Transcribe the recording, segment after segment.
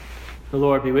The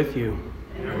Lord be with you.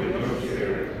 And with your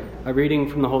spirit. A reading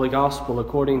from the Holy Gospel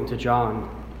according to John.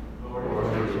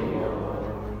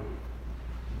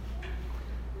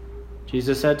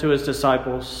 Jesus said to his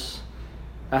disciples,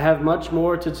 "I have much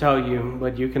more to tell you,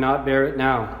 but you cannot bear it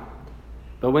now.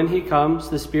 But when he comes,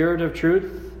 the Spirit of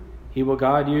truth, he will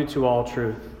guide you to all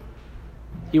truth.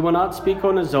 He will not speak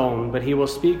on his own, but he will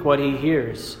speak what he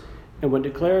hears, and will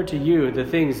declare to you the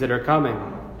things that are coming.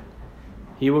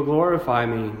 He will glorify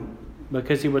me,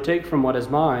 because he will take from what is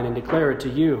mine and declare it to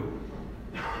you.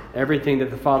 Everything that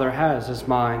the Father has is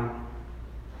mine.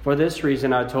 For this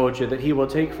reason I told you that he will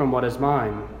take from what is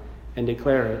mine and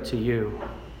declare it to you."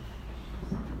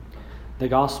 The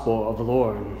Gospel of the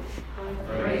Lord.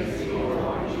 Praise to you,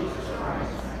 Lord Jesus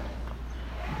Christ.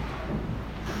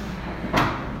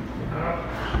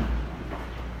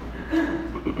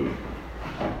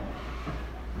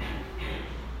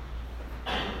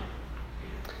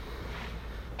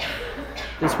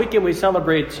 This weekend we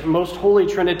celebrate Most Holy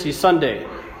Trinity Sunday.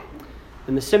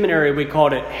 In the seminary we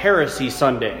called it Heresy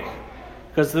Sunday,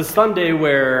 because the Sunday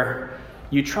where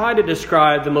you try to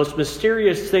describe the most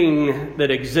mysterious thing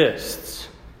that exists.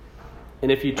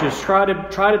 And if you just try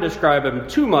to describe him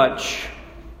too much,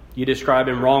 you describe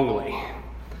him wrongly.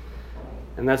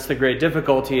 And that's the great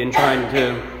difficulty in trying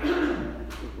to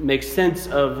make sense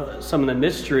of some of the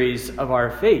mysteries of our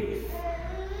faith,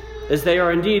 as they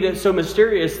are indeed so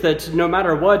mysterious that no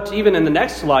matter what, even in the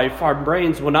next life, our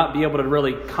brains will not be able to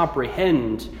really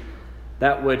comprehend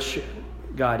that which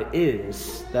God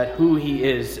is, that who he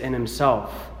is in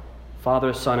himself,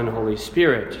 Father, Son, and Holy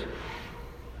Spirit.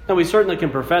 Now, we certainly can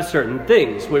profess certain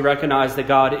things. We recognize that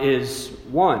God is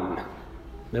one,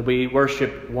 that we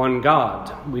worship one God.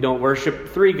 We don't worship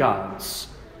three gods.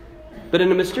 But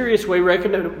in a mysterious way,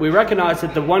 we recognize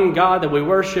that the one God that we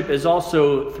worship is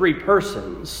also three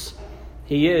persons.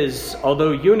 He is,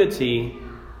 although unity,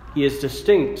 he is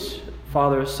distinct,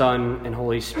 Father, Son, and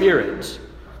Holy Spirit.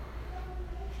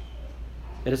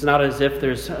 It is not as if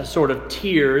there's a sort of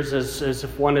tiers, as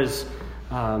if one is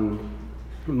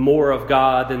more of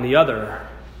God than the other.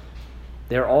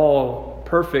 They're all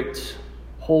perfect,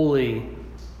 holy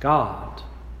God.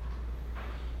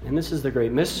 And this is the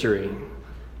great mystery,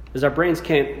 is our brains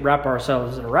can't wrap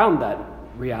ourselves around that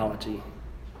reality.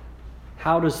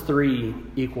 How does 3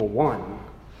 equal 1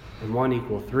 and 1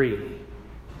 equal 3?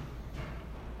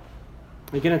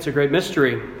 Again, it's a great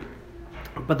mystery,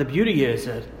 but the beauty is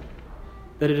that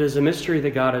it is a mystery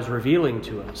that God is revealing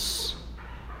to us.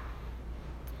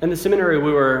 In the seminary,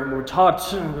 we were taught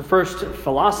first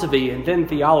philosophy and then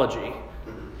theology.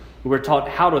 We were taught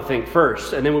how to think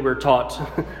first, and then we were taught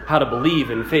how to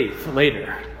believe in faith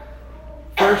later.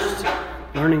 First,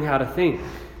 learning how to think.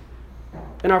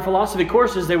 In our philosophy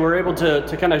courses, they were able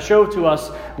to kind of show to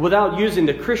us, without using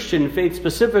the Christian faith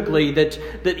specifically, that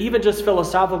even just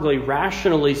philosophically,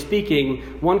 rationally speaking,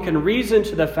 one can reason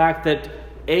to the fact that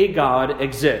a God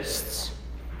exists,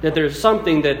 that there's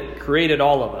something that created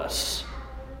all of us.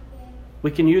 We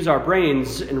can use our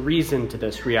brains and reason to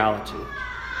this reality.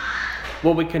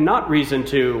 What we cannot reason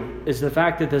to is the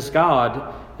fact that this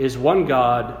God is one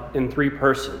God in three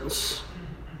persons,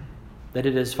 that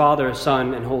it is Father,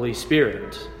 Son, and Holy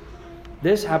Spirit.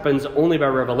 This happens only by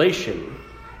revelation.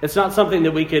 It's not something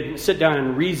that we could sit down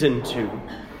and reason to.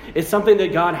 It's something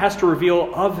that God has to reveal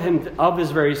of him, of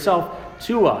his very self,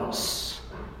 to us.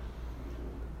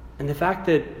 And the fact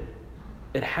that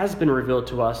it has been revealed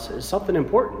to us is something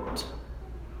important.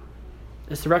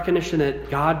 It's the recognition that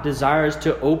God desires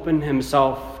to open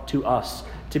himself to us,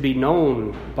 to be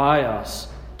known by us,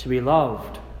 to be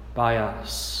loved by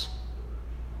us.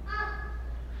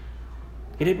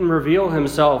 He didn't reveal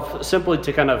himself simply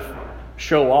to kind of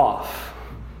show off,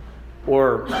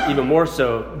 or even more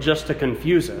so, just to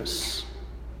confuse us.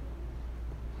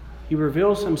 He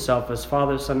reveals himself as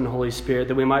Father, Son, and Holy Spirit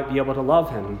that we might be able to love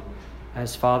him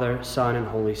as Father, Son, and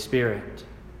Holy Spirit.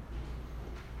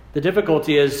 The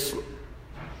difficulty is,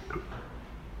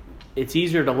 it's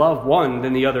easier to love one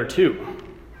than the other two.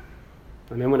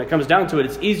 I mean, when it comes down to it,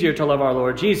 it's easier to love our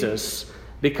Lord Jesus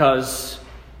because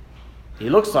he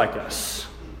looks like us.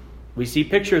 We see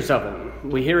pictures of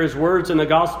him. We hear his words in the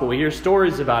gospel. We hear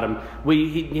stories about him.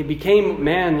 He became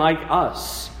man like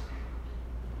us.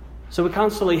 So we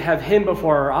constantly have him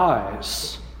before our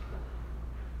eyes.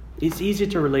 It's easy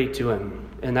to relate to him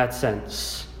in that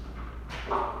sense.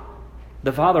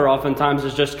 The Father oftentimes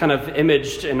is just kind of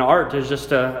imaged in art as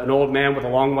just an old man with a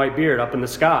long white beard up in the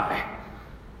sky.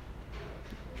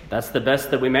 That's the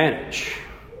best that we manage.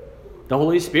 The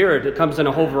Holy Spirit, it comes in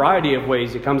a whole variety of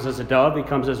ways. He comes as a dove, he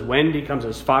comes as wind, he comes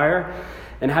as fire.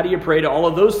 And how do you pray to all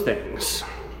of those things?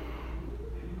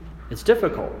 It's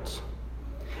difficult.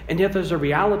 And yet there's a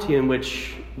reality in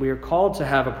which we are called to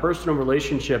have a personal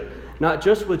relationship, not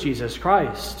just with Jesus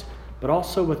Christ, but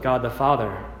also with God the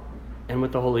Father and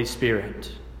with the Holy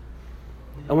Spirit.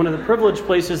 And one of the privileged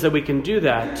places that we can do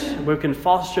that, where we can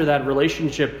foster that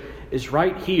relationship, is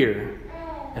right here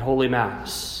at Holy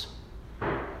Mass.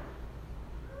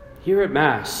 Here at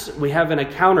Mass, we have an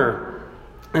encounter,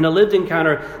 and a lived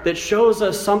encounter that shows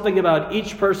us something about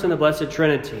each person of the Blessed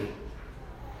Trinity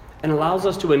and allows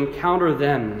us to encounter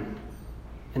them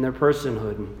in their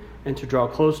personhood and to draw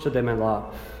close to them in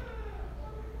love.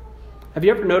 Have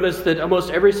you ever noticed that almost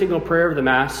every single prayer of the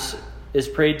Mass is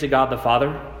prayed to God the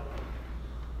Father?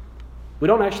 We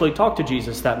don't actually talk to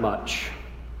Jesus that much.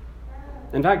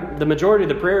 In fact, the majority of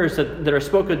the prayers that are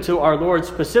spoken to our Lord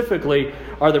specifically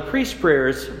are the priest's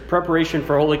prayers, preparation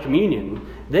for Holy Communion.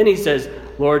 Then he says,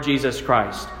 Lord Jesus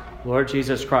Christ,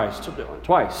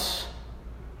 twice.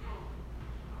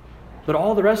 But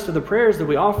all the rest of the prayers that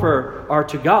we offer are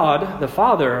to God, the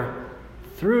Father,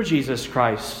 through Jesus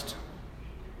Christ,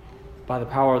 by the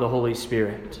power of the Holy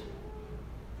Spirit.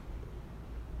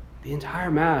 The entire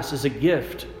Mass is a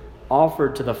gift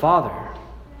offered to the Father.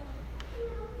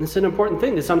 It's an important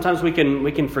thing that sometimes we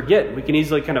can forget. We can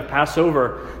easily kind of pass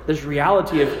over this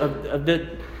reality of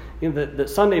that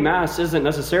Sunday Mass isn't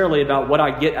necessarily about what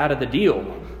I get out of the deal.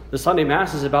 The Sunday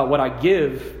Mass is about what I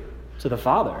give to the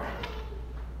Father.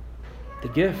 The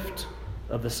gift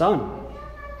of the Son.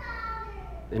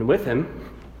 And with Him,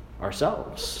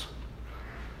 ourselves.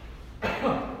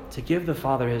 To give the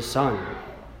Father His Son.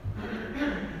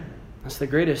 That's the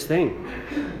greatest thing.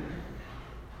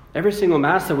 Every single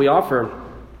Mass that we offer,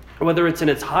 whether it's in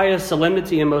its highest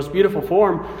solemnity and most beautiful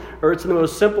form, or it's in the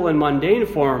most simple and mundane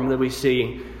form that we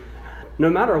see, no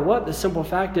matter what, the simple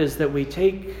fact is that we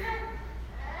take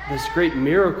this great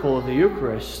miracle of the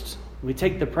Eucharist, we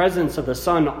take the presence of the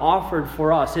Son offered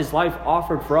for us, His life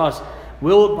offered for us,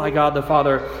 willed by God the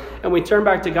Father, and we turn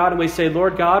back to God and we say,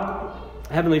 Lord God,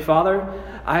 Heavenly Father,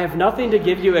 I have nothing to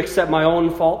give you except my own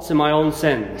faults and my own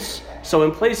sins. So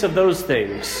in place of those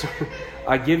things,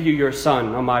 I give you your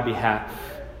Son on my behalf.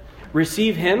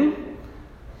 Receive Him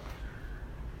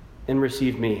and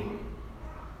receive me.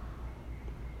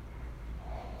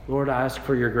 Lord, I ask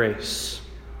for your grace.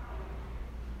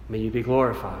 May you be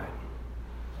glorified.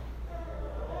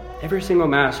 Every single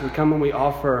Mass we come and we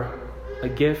offer a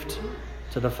gift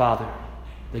to the Father,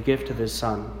 the gift of His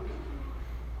Son.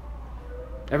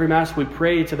 Every Mass we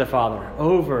pray to the Father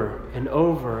over and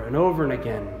over and over and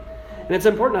again. And it's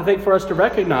important, I think, for us to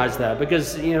recognize that,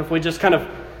 because, if we just kind of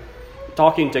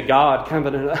talking to God, kind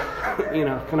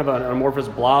of an amorphous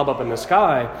blob up in the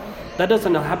sky, that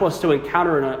doesn't help us to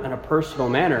encounter in a personal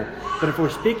manner. But if we're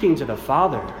speaking to the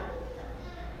Father,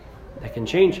 that can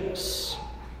change us.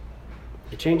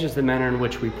 It changes the manner in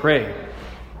which we pray.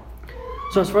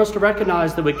 So it's for us to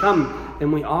recognize that we come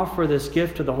and we offer this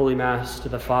gift of the Holy Mass to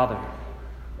the Father.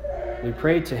 We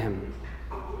pray to Him,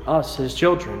 us, His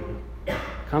children,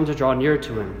 come to draw near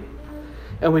to Him.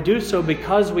 And we do so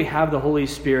because we have the Holy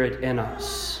Spirit in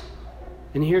us.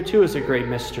 And here too is a great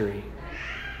mystery.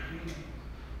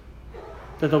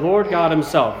 That the Lord God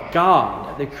Himself,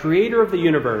 God, the creator of the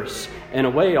universe, in a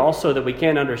way also that we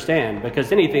can't understand,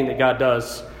 because anything that God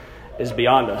does is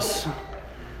beyond us.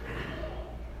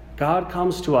 God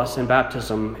comes to us in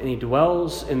baptism and He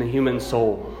dwells in the human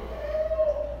soul.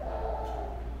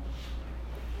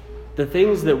 The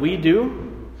things that we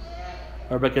do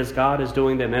are because God is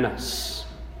doing them in us.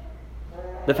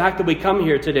 The fact that we come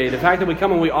here today, the fact that we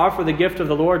come and we offer the gift of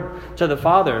the Lord to the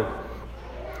Father,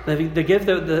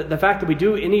 the fact that we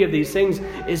do any of these things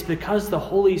is because the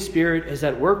Holy Spirit is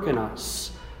at work in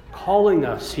us, calling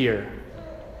us here,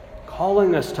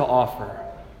 calling us to offer,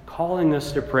 calling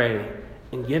us to pray,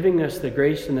 and giving us the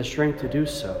grace and the strength to do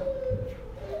so.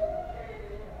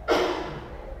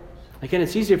 Again,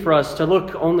 it's easy for us to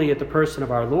look only at the person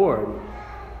of our Lord,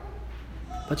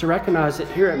 but to recognize that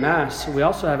here at Mass, we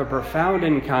also have a profound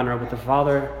encounter with the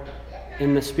Father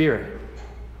in the Spirit.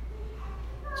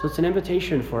 So it's an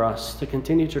invitation for us to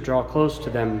continue to draw close to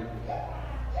them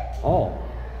all.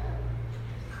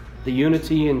 The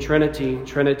unity in Trinity,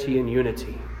 Trinity in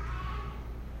unity.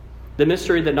 The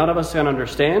mystery that none of us can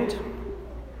understand,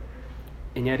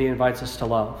 and yet He invites us to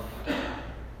love.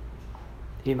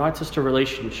 He invites us to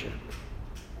relationship.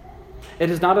 It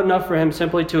is not enough for Him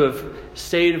simply to have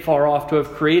stayed far off, to have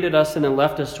created us and then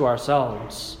left us to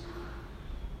ourselves.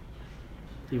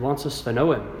 He wants us to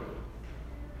know Him,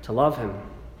 to love Him,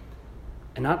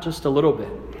 and not just a little bit.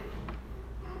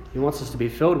 He wants us to be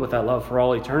filled with that love for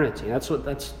all eternity. That's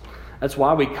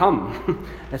why we come.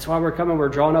 That's why we're coming. We're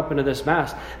drawn up into this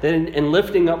Mass. Then in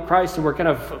lifting up Christ, and we're kind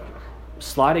of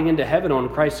sliding into heaven on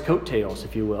Christ's coattails,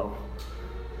 if you will.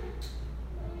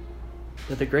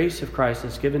 That the grace of Christ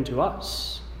is given to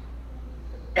us,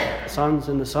 sons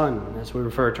in the Son, as we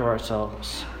refer to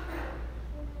ourselves.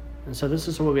 And so this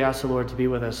is what we ask the Lord to be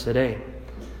with us today.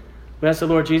 We ask the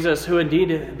Lord Jesus, who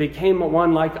indeed became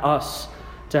one like us,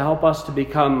 to help us to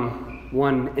become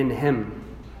one in him.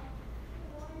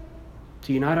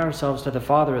 To unite ourselves to the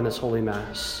Father in this Holy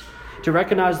Mass. To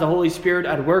recognize the Holy Spirit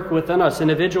at work within us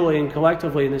individually and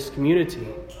collectively in this community.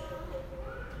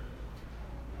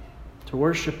 To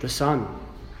worship the Son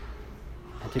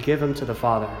and to give him to the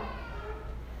Father.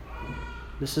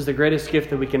 This is the greatest gift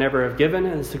that we can ever have given,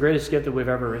 and it's the greatest gift that we've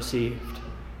ever received.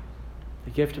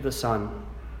 The gift of the Son.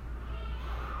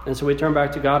 And so we turn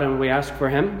back to God and we ask for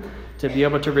him to be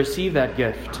able to receive that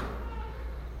gift.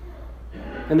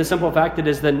 And the simple fact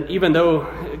is that even though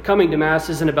coming to Mass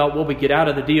isn't about what we get out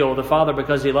of the deal, the Father,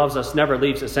 because he loves us, never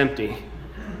leaves us empty.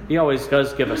 He always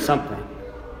does give us something,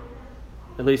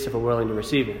 at least if we're willing to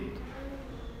receive it.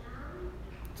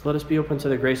 So let us be open to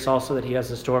the grace also that he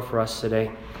has in store for us today.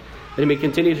 That he may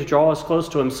continue to draw us close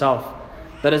to himself.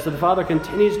 That as the Father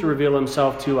continues to reveal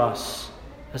himself to us,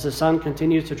 as the Son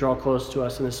continues to draw close to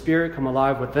us, and the Spirit come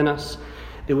alive within us,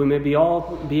 that we may be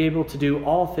able to do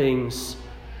all things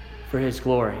for his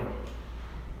glory.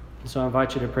 And so I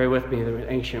invite you to pray with me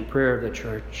the ancient prayer of the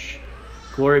Church.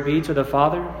 Glory be to the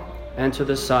Father, and to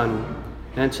the Son,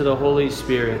 and to the Holy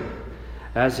Spirit,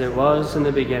 as it was in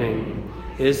the beginning,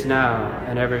 is now,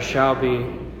 and ever shall be,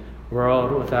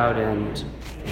 world without end.